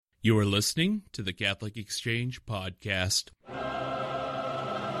You are listening to the Catholic Exchange Podcast.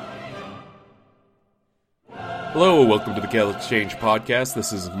 Hello, welcome to the Catholic Exchange Podcast.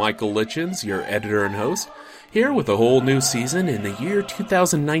 This is Michael Litchens, your editor and host, here with a whole new season in the year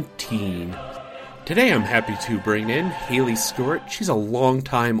 2019. Today I'm happy to bring in Haley Stewart. She's a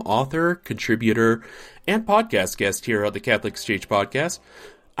longtime author, contributor, and podcast guest here on the Catholic Exchange Podcast.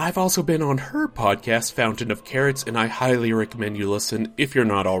 I've also been on her podcast, Fountain of Carrots, and I highly recommend you listen if you're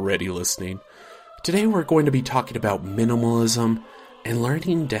not already listening. Today we're going to be talking about minimalism and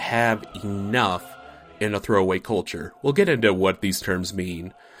learning to have enough in a throwaway culture. We'll get into what these terms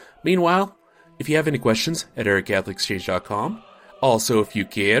mean. Meanwhile, if you have any questions, at CatholicExchange.com. Also, if you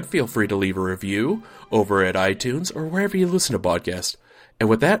can, feel free to leave a review over at iTunes or wherever you listen to podcasts. And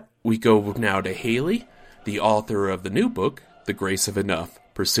with that, we go now to Haley, the author of the new book, The Grace of Enough: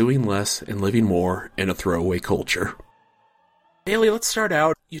 Pursuing Less and Living More in a Throwaway Culture. Haley, let's start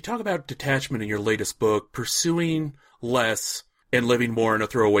out. You talk about detachment in your latest book. Pursuing Less and Living More in a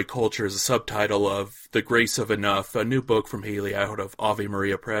Throwaway Culture is a subtitle of The Grace of Enough, a new book from Haley out of Ave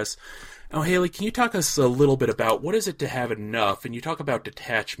Maria Press. Now, Haley, can you talk us a little bit about what is it to have enough? And you talk about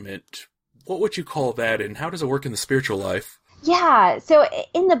detachment. What would you call that, and how does it work in the spiritual life? Yeah, so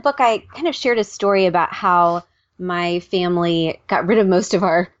in the book, I kind of shared a story about how my family got rid of most of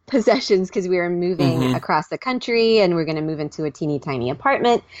our possessions because we were moving across the country and we're going to move into a teeny tiny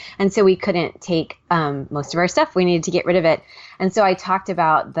apartment. And so we couldn't take most of our stuff. We needed to get rid of it. And so I talked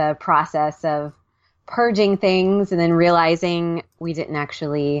about the process of purging things and then realizing we didn't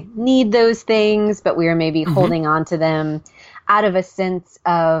actually need those things, but we were maybe holding on to them out of a sense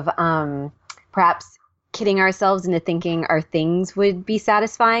of perhaps kidding ourselves into thinking our things would be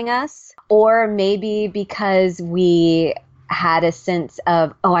satisfying us. Or maybe because we had a sense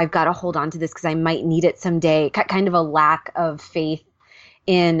of, oh, I've got to hold on to this because I might need it someday, kind of a lack of faith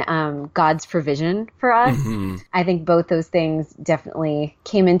in God's provision for us. I think both those things definitely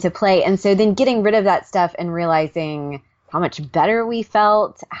came into play. And so then getting rid of that stuff and realizing how much better we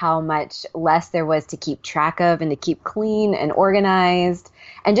felt, how much less there was to keep track of and to keep clean and organized,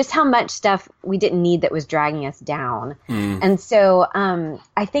 and just how much stuff we didn't need that was dragging us down. And so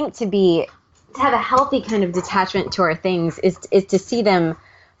I think to have a healthy kind of detachment to our things is to see them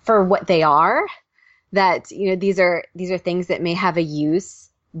for what they are, that, you know, these are things that may have a use,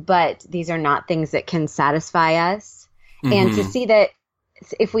 but these are not things that can satisfy us. And to see that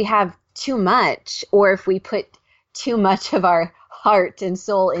if we have too much, or if we put too much of our heart and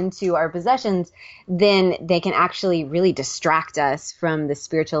soul into our possessions, then they can actually really distract us from the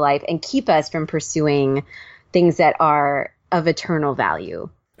spiritual life and keep us from pursuing things that are of eternal value.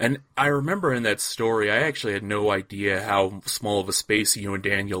 And I remember in that story, I actually had no idea how small of a space you and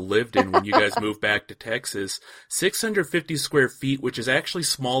Daniel lived in when you guys moved back to Texas. 650 square feet, which is actually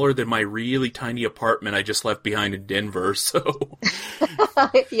smaller than my really tiny apartment I just left behind in Denver, so...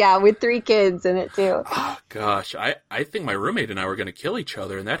 Yeah, with 3 kids in it, too. Oh, gosh, I think my roommate and I were going to kill each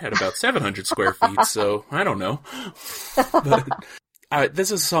other, and that had about 700 square feet, so I don't know. But...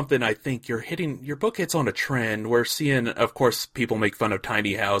 this is something I think your book hits on a trend. We're seeing, of course, people make fun of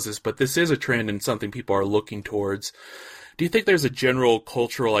tiny houses, but this is a trend and something people are looking towards. Do you think there's a general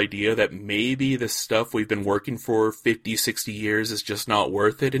cultural idea that maybe the stuff we've been working for 50, 60 years is just not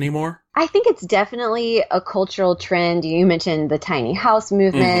worth it anymore? I think it's definitely a cultural trend. You mentioned the tiny house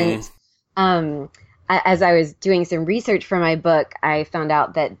movement. As I was doing some research for my book, I found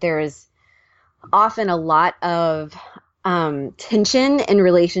out that there's often a lot of tension in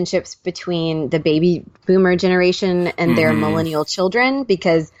relationships between the baby boomer generation and their millennial children,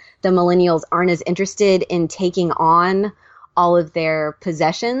 because the millennials aren't as interested in taking on all of their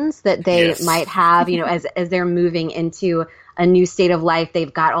possessions that they might have, you know, as they're moving into a new state of life.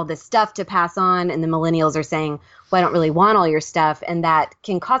 They've got all this stuff to pass on, and the millennials are saying, well, I don't really want all your stuff. And that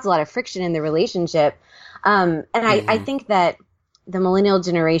can cause a lot of friction in the relationship. I think that the millennial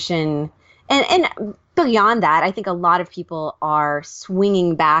generation and beyond that, I think a lot of people are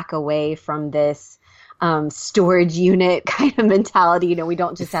swinging back away from this storage unit kind of mentality. You know, we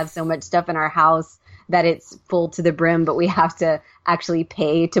don't just have so much stuff in our house that it's full to the brim, but we have to actually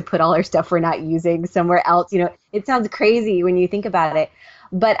pay to put all our stuff we're not using somewhere else. You know, it sounds crazy when you think about it.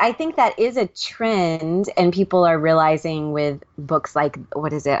 But I think that is a trend, and people are realizing with books like,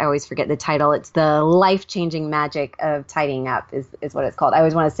 what is it? I always forget the title. It's The Life-Changing Magic of Tidying Up is what it's called. I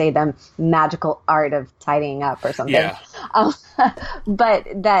always want to say the magical art of tidying up or something. Yeah. But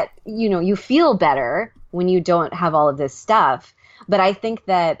that, you know, you feel better when you don't have all of this stuff. But I think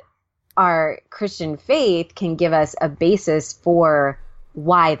that our Christian faith can give us a basis for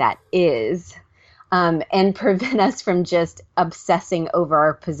why that is. and prevent us from just obsessing over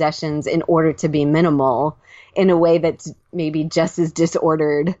our possessions in order to be minimal in a way that's maybe just as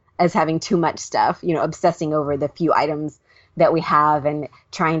disordered as having too much stuff, obsessing over the few items that we have and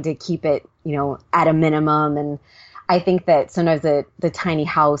trying to keep it, at a minimum. And I think that sometimes the tiny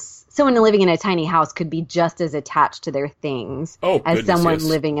house, someone living in a tiny house could be just as attached to their things as someone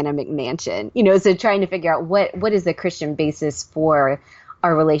living in a McMansion. So trying to figure out what is the Christian basis for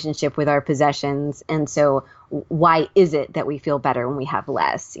our relationship with our possessions. And so why is it that we feel better when we have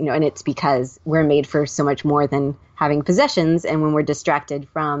less? And it's because we're made for so much more than having possessions. And when we're distracted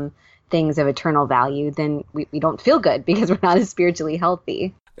from things of eternal value, then we don't feel good because we're not as spiritually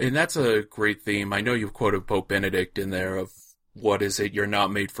healthy. And that's a great theme. I know you've quoted Pope Benedict in there of, what is it? You're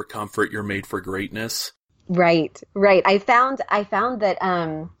not made for comfort. You're made for greatness. Right. I found that,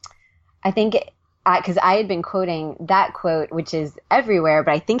 I think, because I had been quoting that quote, which is everywhere,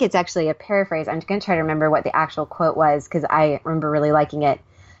 but I think it's actually a paraphrase. I'm going to try to remember what the actual quote was because I remember really liking it.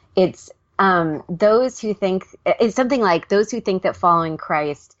 It's it's something like, those who think that following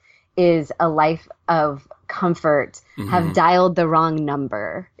Christ is a life of comfort have dialed the wrong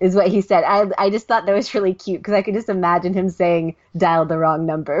number, is what he said. I just thought that was really cute because I could just imagine him saying dialed the wrong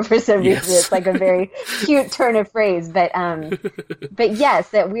number for some reason. It's like a very cute turn of phrase. But yes,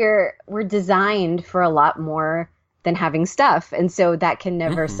 that we're designed for a lot more than having stuff. And so that can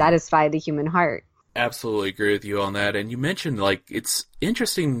never satisfy the human heart. Absolutely agree with you on that. And you mentioned, it's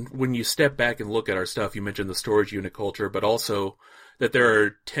interesting when you step back and look at our stuff. You mentioned the storage unit culture, but also that there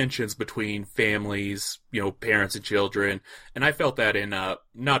are tensions between families, parents and children. And I felt that in,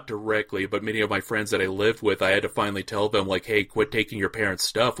 not directly, but many of my friends that I lived with, I had to finally tell them, hey, quit taking your parents'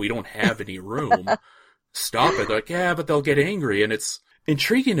 stuff. We don't have any room. Stop it. They're like, yeah, but they'll get angry. And it's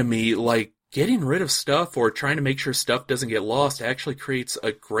intriguing to me, getting rid of stuff or trying to make sure stuff doesn't get lost actually creates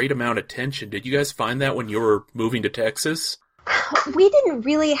a great amount of tension. Did you guys find that when you were moving to Texas? We didn't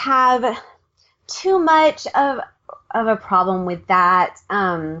really have too much of a problem with that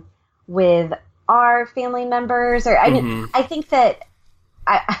with our family members. Or I think that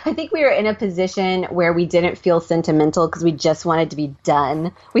I think we were in a position where we didn't feel sentimental because we just wanted to be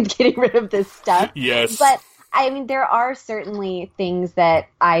done with getting rid of this stuff. Yes. But there are certainly things that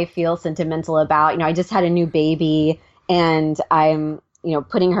I feel sentimental about. I just had a new baby and I'm,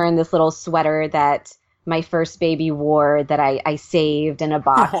 putting her in this little sweater that my first baby wore that I saved in a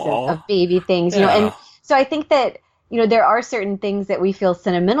box of baby things, and so I think that, there are certain things that we feel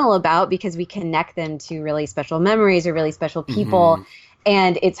sentimental about because we connect them to really special memories or really special people.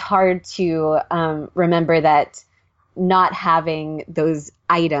 And it's hard to remember that not having those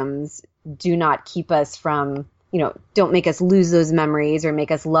items do not keep us from, don't make us lose those memories or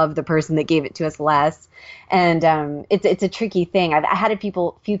make us love the person that gave it to us less. And it's a tricky thing. I had a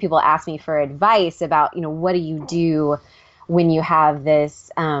few people ask me for advice about, what do you do when you have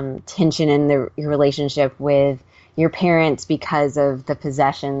this tension in your relationship with your parents because of the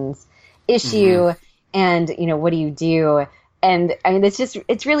possessions issue, and what do you do? And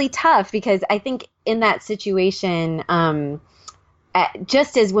it's really tough because I think in that situation,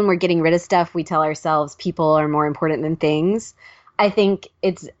 just as when we're getting rid of stuff, we tell ourselves people are more important than things. I think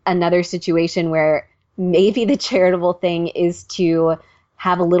it's another situation where maybe the charitable thing is to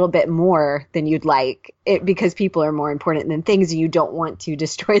have a little bit more than you'd like because people are more important than things and you don't want to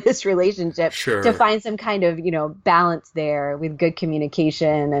destroy this relationship. Sure. To find some kind of, balance there with good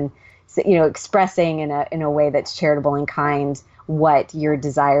communication and, expressing in a way that's charitable and kind what your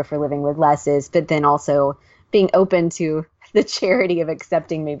desire for living with less is, but then also being open to the charity of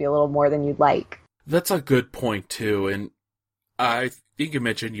accepting maybe a little more than you'd like. That's a good point too. And I think you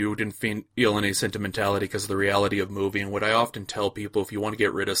mentioned you didn't feel any sentimentality because of the reality of moving. What I often tell people, if you want to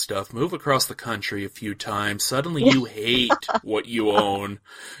get rid of stuff, move across the country a few times. Suddenly you hate what you own.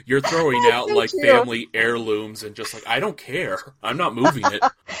 You're throwing out family heirlooms and just I don't care. I'm not moving it.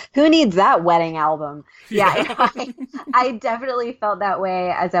 Who needs that wedding album? Yeah. I definitely felt that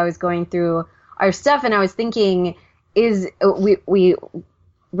way as I was going through our stuff. And I was thinking, we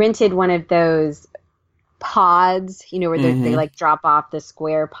rented one of those pods, where they drop off the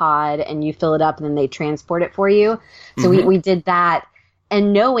square pod and you fill it up and then they transport it for you. So we did that,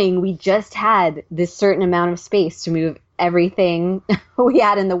 and knowing we just had this certain amount of space to move everything we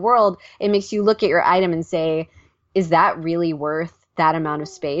had in the world, it makes you look at your item and say, is that really worth that amount of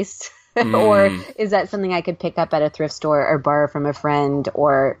space? Or is that something I could pick up at a thrift store or borrow from a friend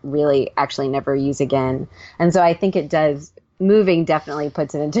or really actually never use again? And so I think moving definitely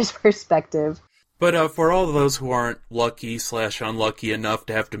puts it into perspective. But for all of those who aren't lucky/unlucky enough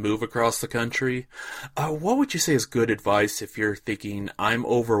to have to move across the country, what would you say is good advice if you're thinking, I'm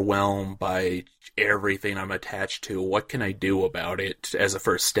overwhelmed by everything I'm attached to? What can I do about it as a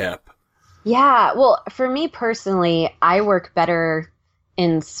first step? Yeah, well, for me personally, I work better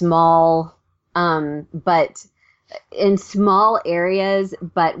in small areas,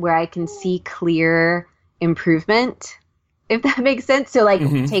 but where I can see clear improvement, if that makes sense. So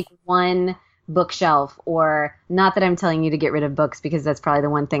take one bookshelf, or not that I'm telling you to get rid of books, because that's probably the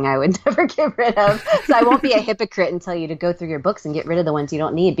one thing I would never get rid of. So I won't be a hypocrite and tell you to go through your books and get rid of the ones you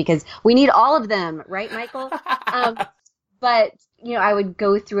don't need, because we need all of them, right, Michael? But, I would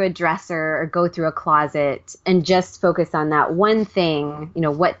go through a dresser or go through a closet and just focus on that one thing.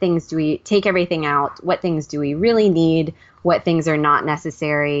 What things do we take everything out? What things do we really need? What things are not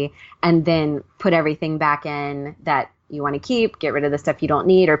necessary? And then put everything back in that you want to keep, get rid of the stuff you don't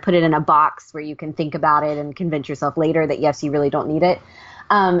need, or put it in a box where you can think about it and convince yourself later that, yes, you really don't need it.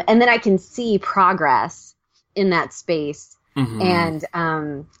 And then I can see progress in that space. Mm-hmm.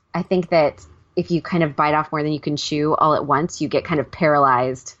 And I think that if you kind of bite off more than you can chew all at once, you get kind of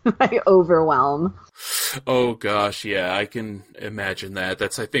paralyzed by overwhelm. Oh, gosh, yeah, I can imagine that.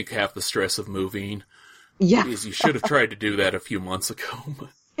 That's, I think, half the stress of moving. Yeah. Is you should have tried to do that a few months ago.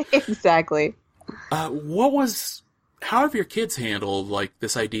 Exactly. How have your kids handled,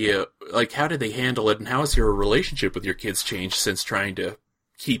 this idea? How did they handle it, and how has your relationship with your kids changed since trying to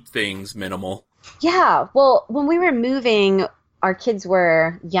keep things minimal? Yeah, well, when we were moving, our kids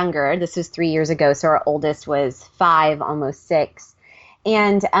were younger. This was 3 years ago, so our oldest was 5, almost 6.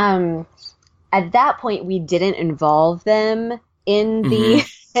 And at that point, we didn't involve them in the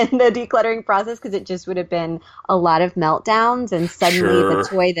in the decluttering process, because it just would have been a lot of meltdowns, and suddenly the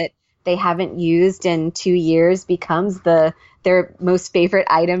toy that they haven't used in 2 years becomes their most favorite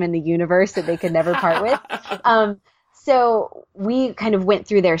item in the universe that they could never part with. So we kind of went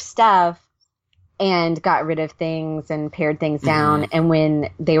through their stuff and got rid of things and pared things down. And when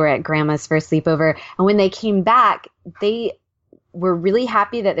they were at grandma's for a sleepover, and when they came back, they were really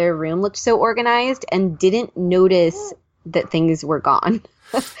happy that their room looked so organized and didn't notice that things were gone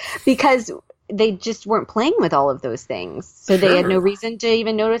because they just weren't playing with all of those things. So they had no reason to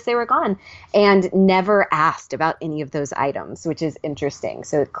even notice they were gone, and never asked about any of those items, which is interesting.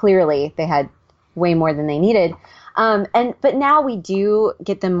 So clearly they had way more than they needed. But now we do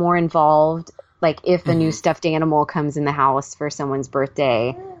get them more involved. If a new stuffed animal comes in the house for someone's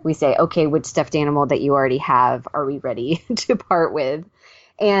birthday, we say, okay, which stuffed animal that you already have are we ready to part with?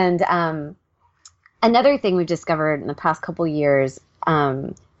 And another thing we've discovered in the past couple years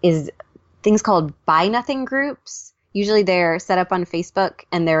is things called Buy Nothing groups. Usually they're set up on Facebook,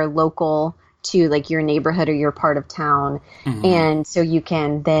 and they're local to your neighborhood or your part of town. And so you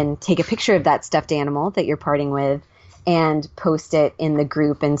can then take a picture of that stuffed animal that you're parting with and post it in the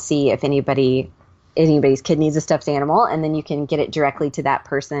group and see if anybody's kid needs a stuffed animal, and then you can get it directly to that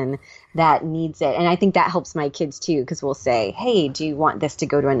person that needs it. And I think that helps my kids too, because we'll say, hey, do you want this to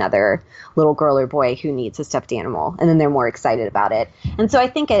go to another little girl or boy who needs a stuffed animal? And then they're more excited about it. And so I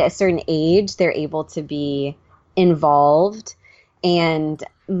think at a certain age, they're able to be involved and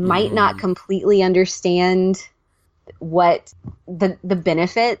might not completely understand what the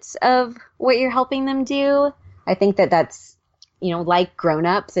benefits of what you're helping them do. I think that's, like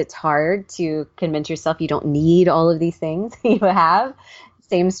grown-ups, it's hard to convince yourself you don't need all of these things you have,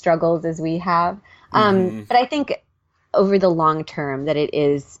 same struggles as we have. But I think over the long term that it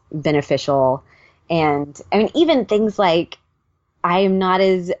is beneficial. And even things like, I am not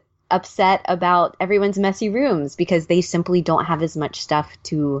as upset about everyone's messy rooms because they simply don't have as much stuff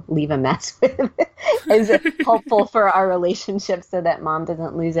to leave a mess with is helpful for our relationship so that mom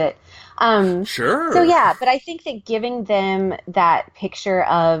doesn't lose it. Sure. So yeah, but I think that giving them that picture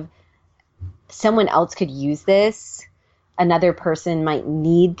of someone else could use this, another person might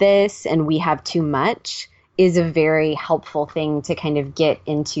need this, and we have too much is a very helpful thing to kind of get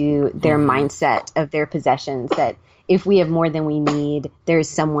into their mindset of their possessions, that if we have more than we need, there's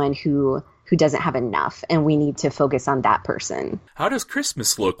someone who doesn't have enough, and we need to focus on that person. How does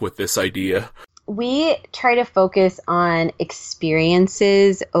Christmas look with this idea? We try to focus on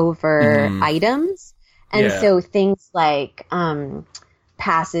experiences over items. And so things like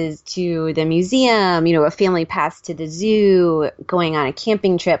passes to the museum, a family pass to the zoo, going on a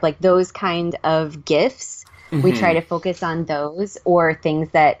camping trip, those kind of gifts. We try to focus on those, or things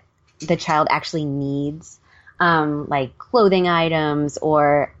that the child actually needs. Like clothing items,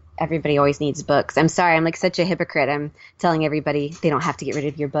 or everybody always needs books. I'm sorry, I'm such a hypocrite. I'm telling everybody they don't have to get rid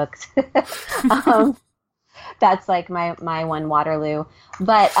of your books. That's my one Waterloo.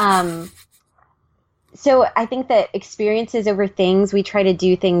 But So I think that experiences over things, we try to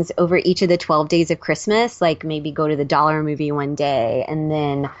do things over each of the 12 days of Christmas, like maybe go to the Dollar Movie one day and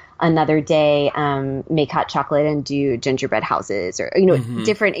then another day make hot chocolate and do gingerbread houses or,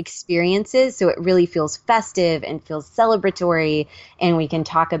 different experiences. So it really feels festive and feels celebratory. And we can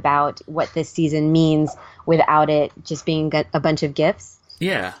talk about what this season means without it just being a bunch of gifts.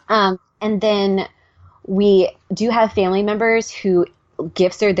 Yeah. And then we do have family members who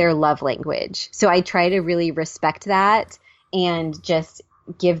gifts are their love language. So I try to really respect that and just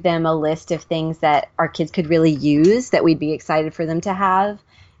give them a list of things that our kids could really use that we'd be excited for them to have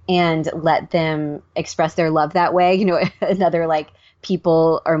and let them express their love that way. Another like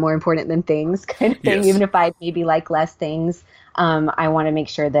people are more important than things kind of thing. Yes. Even if I maybe like less things, I want to make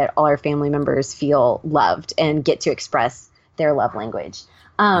sure that all our family members feel loved and get to express their love language.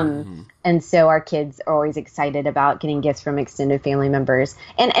 And so our kids are always excited about getting gifts from extended family members.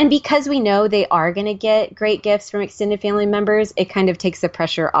 And because we know they are going to get great gifts from extended family members, it kind of takes the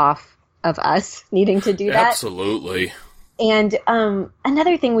pressure off of us needing to do that. Absolutely. And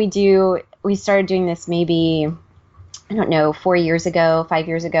another thing we started doing this maybe, 4 years ago, 5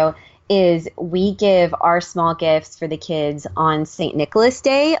 years ago, is we give our small gifts for the kids on St. Nicholas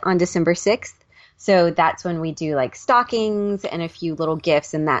Day on December 6th. So that's when we do like stockings and a few little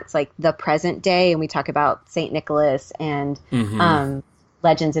gifts, and that's like the present day. And we talk about St. Nicholas and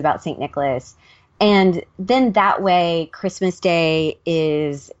legends about St. Nicholas. And then that way, Christmas Day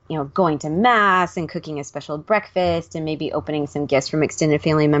is, going to mass and cooking a special breakfast and maybe opening some gifts from extended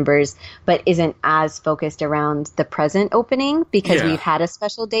family members, but isn't as focused around the present opening because we've had a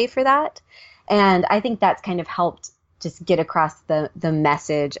special day for that. And I think that's kind of helped just get across the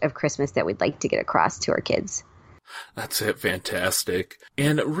message of Christmas that we'd like to get across to our kids. That's it. Fantastic.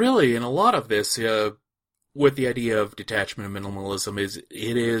 And really, in a lot of this, with the idea of detachment and minimalism,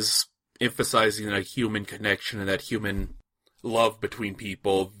 it is emphasizing a human connection and that human love between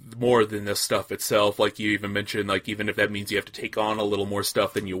people more than the stuff itself. Like you even mentioned, like even if that means you have to take on a little more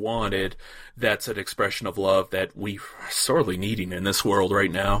stuff than you wanted, that's an expression of love that we are sorely needing in this world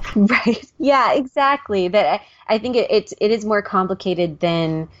right now. Right. Yeah, exactly. That I think it is more complicated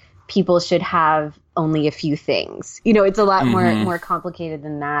than people should have only a few things. It's a lot more complicated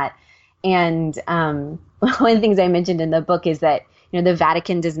than that. And one of the things I mentioned in the book is that the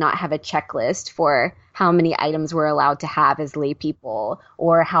Vatican does not have a checklist for how many items we're allowed to have as lay people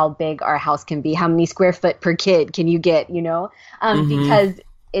or how big our house can be, how many square foot per kid can you get, because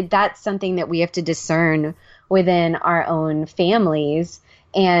that's something that we have to discern within our own families.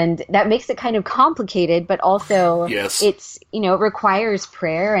 And that makes it kind of complicated, but also it's, it requires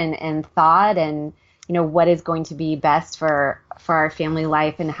prayer and thought and, what is going to be best for our family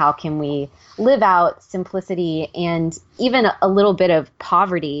life and how can we live out simplicity and even a little bit of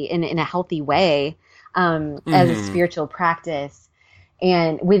poverty in a healthy way as a spiritual practice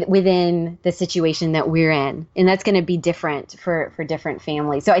and within the situation that we're in. And that's going to be different for different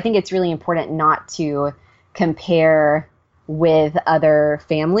families. So I think it's really important not to compare with other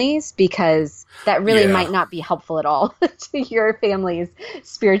families because that really might not be helpful at all to your family's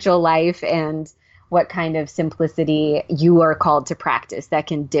spiritual life and what kind of simplicity you are called to practice that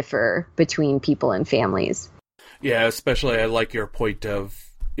can differ between people and families. Yeah, especially I like your point of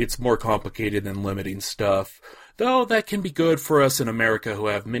it's more complicated than limiting stuff. Though that can be good for us in America who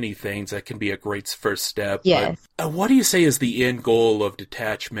have many things. That can be a great first step. Yes. But, what do you say is the end goal of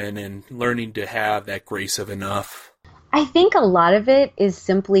detachment and learning to have that grace of enough? I think a lot of it is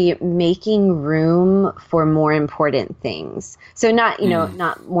simply making room for more important things. So not,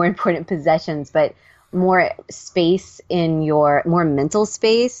 not more important possessions, but more space in more mental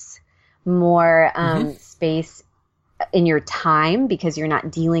space, more space in your time because you're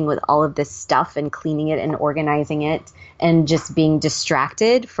not dealing with all of this stuff and cleaning it and organizing it and just being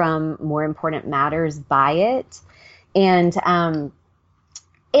distracted from more important matters by it. And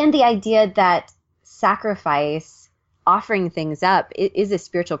the idea that sacrifice, offering things up, it is a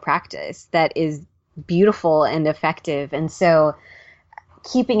spiritual practice that is beautiful and effective. And so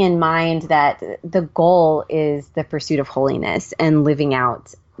keeping in mind that the goal is the pursuit of holiness and living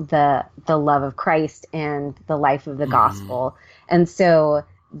out the love of Christ and the life of the gospel. And so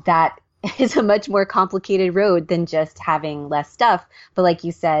that is a much more complicated road than just having less stuff. But like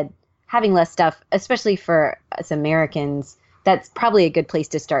you said, having less stuff, especially for us Americans, that's probably a good place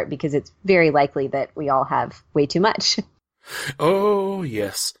to start because it's very likely that we all have way too much. Oh,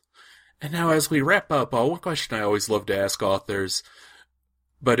 yes. And now as we wrap up, one question I always love to ask authors,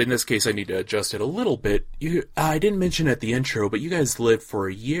 but in this case I need to adjust it a little bit. I didn't mention at the intro, but you guys lived for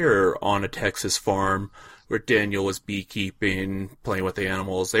a year on a Texas farm where Daniel was beekeeping, playing with the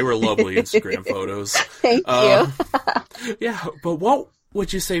animals. They were lovely Instagram photos. Thank you. Yeah, but what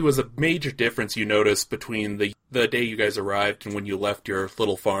would you say was a major difference you noticed between the day you guys arrived and when you left your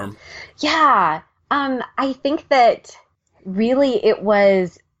little farm? Yeah, I think that really it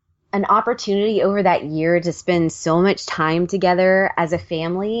was an opportunity over that year to spend so much time together as a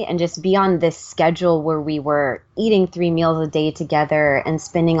family and just be on this schedule where we were eating 3 meals a day together and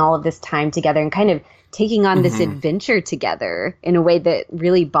spending all of this time together and kind of taking on this adventure together in a way that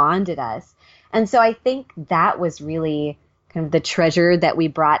really bonded us. And so I think that was really kind of the treasure that we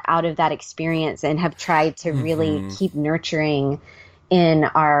brought out of that experience and have tried to really keep nurturing in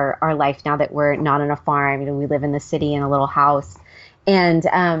our life now that we're not on a farm. You know, we live in the city in a little house. And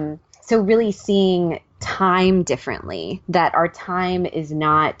so really seeing time differently, that our time is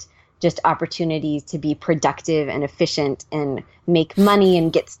not just opportunities to be productive and efficient and make money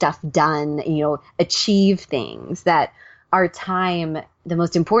and get stuff done, you know, achieve things, that our time, the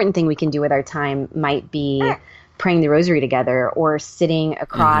most important thing we can do with our time might be praying the rosary together or sitting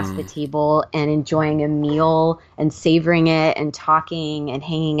across the table and enjoying a meal and savoring it and talking and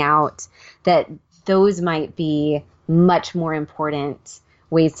hanging out, that those might be much more important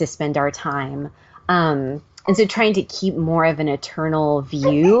ways to spend our time. And so trying to keep more of an eternal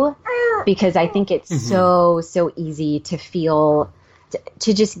view, because I think it's so easy to feel,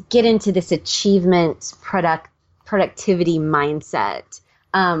 to just get into this achievement, productivity mindset,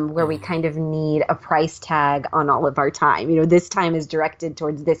 where we kind of need a price tag on all of our time. You know, this time is directed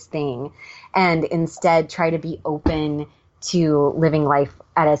towards this thing, and instead try to be open to living life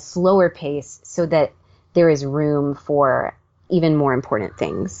at a slower pace so that there is room for even more important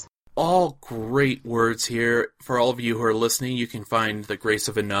things. All great words here. For all of you who are listening, you can find The Grace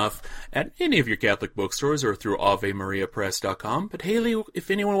of Enough at any of your Catholic bookstores or through AveMariaPress.com. But Haley, if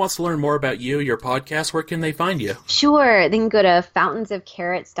anyone wants to learn more about you, your podcast, where can they find you? Sure. They can go to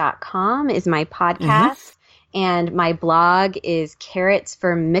FountainsOfCarrots.com is my podcast. And my blog is Carrots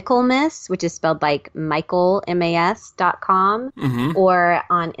for Michaelmas, which is spelled like Michael, MAS.com, or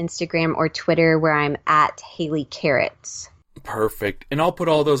on Instagram or Twitter where I'm at Haley Carrots. Perfect. And I'll put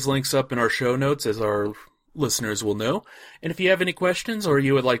all those links up in our show notes, as our listeners will know. And if you have any questions, or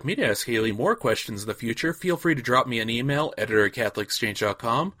you would like me to ask Haley more questions in the future, feel free to drop me an email,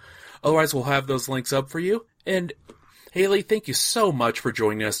 editor@catholicexchange.com. Otherwise, we'll have those links up for you. And Haley, thank you so much for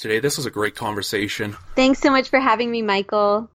joining us today. This was a great conversation. Thanks so much for having me, Michael.